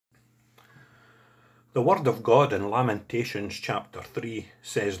The Word of God in Lamentations chapter 3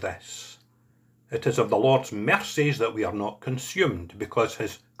 says this: "It is of the Lord's mercies that we are not consumed, because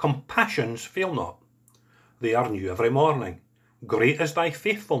his compassions fail not. They are new every morning. Great is thy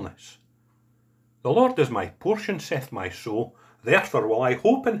faithfulness. The Lord is my portion, saith my soul, therefore will I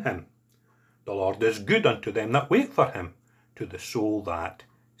hope in him. The Lord is good unto them that wait for him, to the soul that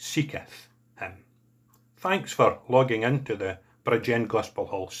seeketh him." Thanks for logging into the Bridgend Gospel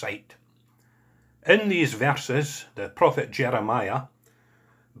Hall site. In these verses, the prophet Jeremiah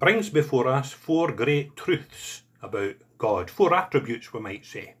brings before us four great truths about God, four attributes we might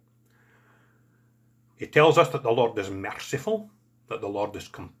say. He tells us that the Lord is merciful, that the Lord is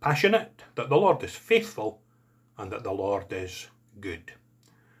compassionate, that the Lord is faithful, and that the Lord is good.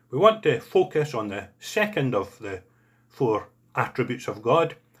 We want to focus on the second of the four attributes of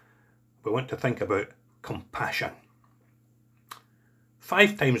God. We want to think about compassion.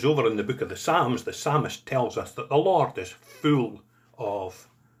 5 times over in the book of the Psalms, the psalmist tells us that the Lord is full of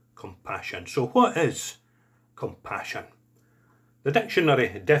compassion. So what is compassion? The dictionary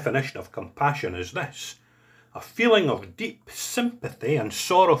definition of compassion is this: a feeling of deep sympathy and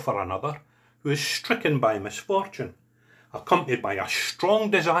sorrow for another who is stricken by misfortune, accompanied by a strong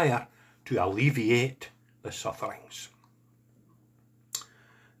desire to alleviate the sufferings.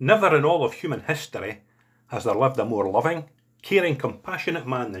 Never in all of human history has there lived a more loving, caring, compassionate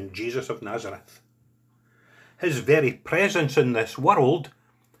man than Jesus of Nazareth. His very presence in this world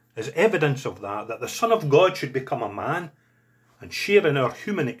is evidence of that the Son of God should become a man and share in our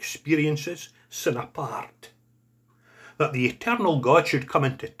human experiences, sin apart. That the eternal God should come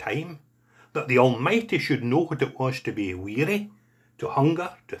into time, that the Almighty should know what it was to be weary, to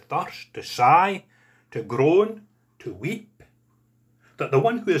hunger, to thirst, to sigh, to groan, to weep. That the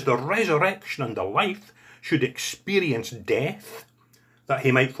one who is the resurrection and the life should experience death, that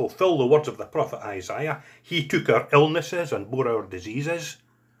he might fulfill the words of the prophet Isaiah: "He took our illnesses and bore our diseases,"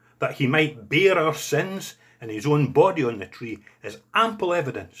 that he might bear our sins in his own body on the tree, is ample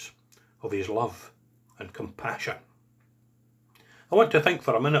evidence of his love and compassion. I want to think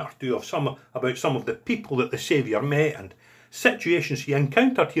for a minute or two about some of the people that the Saviour met and situations he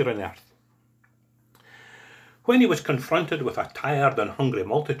encountered here on earth. When he was confronted with a tired and hungry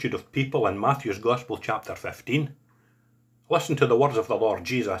multitude of people in Matthew's Gospel chapter 15, listen to the words of the Lord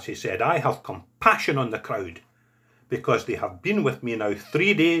Jesus. He said, "I have compassion on the crowd, because they have been with me now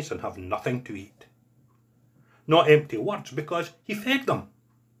 3 days and have nothing to eat." Not empty words, because he fed them.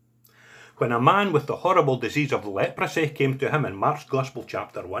 When a man with the horrible disease of leprosy came to him in Mark's Gospel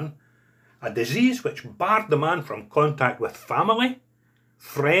chapter 1, a disease which barred the man from contact with family,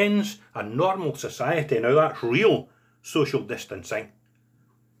 friends, and normal society. Now that's real social distancing.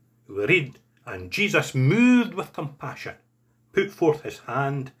 We read, "And Jesus, moved with compassion, put forth his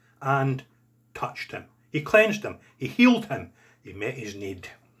hand and touched him." He cleansed him, he healed him, he met his need.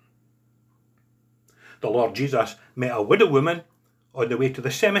 The Lord Jesus met a widow woman on the way to the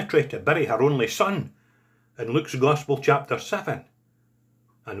cemetery to bury her only son in Luke's Gospel chapter 7.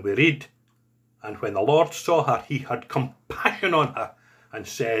 And we read, "And when the Lord saw her, he had compassion on her and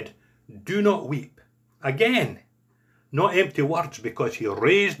said, 'Do not weep.'" Again, not empty words, because he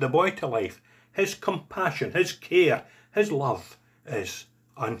raised the boy to life. His compassion, his care, his love is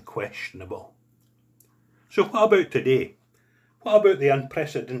unquestionable. So what about today? What about the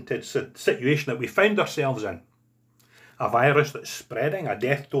unprecedented situation that we find ourselves in? A virus that's spreading, a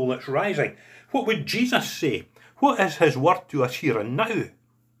death toll that's rising. What would Jesus say? What is his word to us here and now?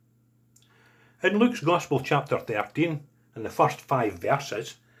 In Luke's Gospel chapter 13, in the first 5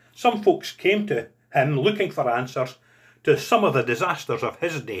 verses, some folks came to him looking for answers to some of the disasters of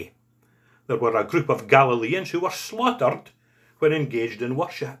his day. There were a group of Galileans who were slaughtered when engaged in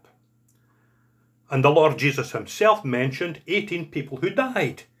worship. And the Lord Jesus himself mentioned 18 people who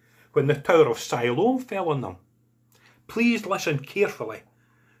died when the Tower of Siloam fell on them. Please listen carefully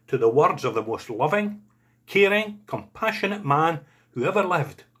to the words of the most loving, caring, compassionate man who ever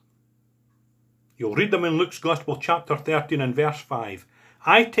lived. You'll read them in Luke's Gospel chapter 13 and verse 5.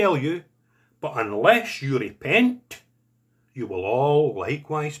 "I tell you, but unless you repent, you will all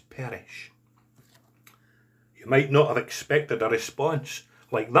likewise perish." You might not have expected a response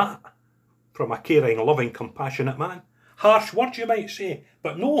like that from a caring, loving, compassionate man. Harsh words, you might say,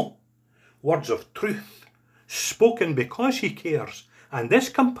 but no. Words of truth, spoken because he cares and is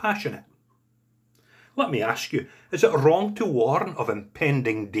compassionate. Let me ask you, is it wrong to warn of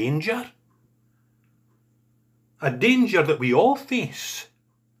impending danger? A danger that we all face.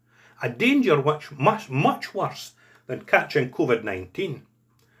 A danger which much worse than catching COVID-19.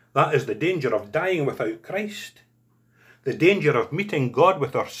 That is the danger of dying without Christ. The danger of meeting God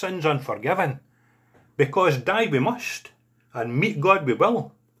with our sins unforgiven. because die we must, and meet God we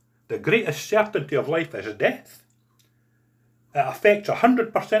will. The greatest certainty of life is death. It affects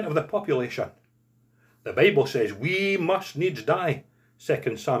 100% of the population. The Bible says we must needs die,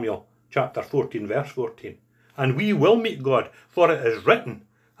 2 Samuel chapter 14, verse 14. And we will meet God, for it is written,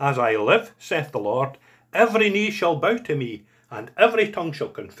 As I live, saith the Lord, every knee shall bow to me, and every tongue shall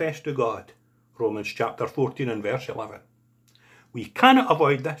confess to God. Romans chapter 14 and verse 11. We cannot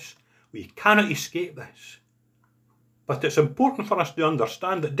avoid this. We cannot escape this. But it's important for us to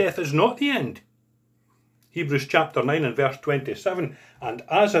understand that death is not the end. Hebrews chapter 9 and verse 27, and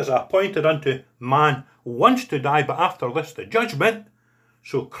as is appointed unto man once to die, but after this the judgment,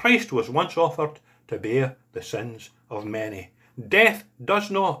 so Christ was once offered to bear the sins of many. Death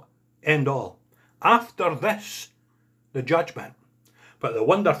does not end all. After this, the judgment. But the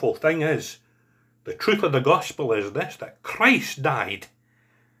wonderful thing is, the truth of the gospel is this, that Christ died.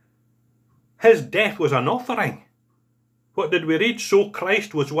 His death was an offering. What did we read? So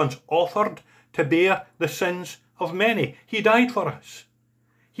Christ was once offered to bear the sins of many. He died for us.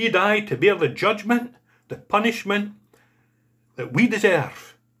 He died to bear the judgment, the punishment that we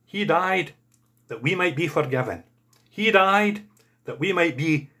deserve. He died that we might be forgiven. He died that we might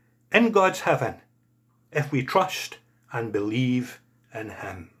be in God's heaven if we trust and believe in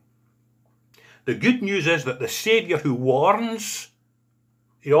him. The good news is that the Saviour who warns,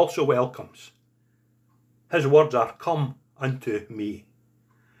 he also welcomes. His words are, come unto me.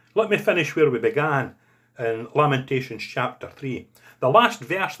 Let me finish where we began in Lamentations chapter 3. The last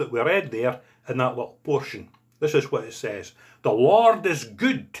verse that we read there in that little portion, this is what it says. The Lord is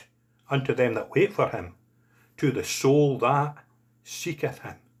good unto them that wait for him, to the soul that seeketh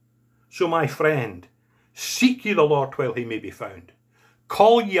him. So my friend, seek ye the Lord while he may be found.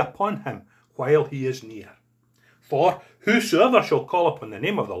 Call ye upon him while he is near. For whosoever shall call upon the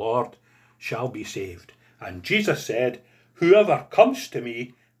name of the Lord shall be saved. And Jesus said, whoever comes to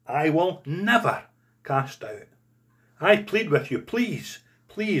me, I will never cast out. I plead with you, please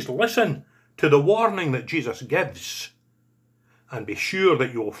listen to the warning that Jesus gives, and be sure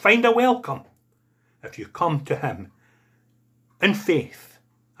that you will find a welcome if you come to him in faith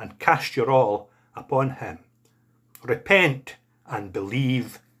and cast your all upon him. Repent and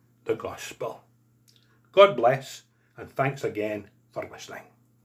believe the gospel. God bless, and thanks again for listening.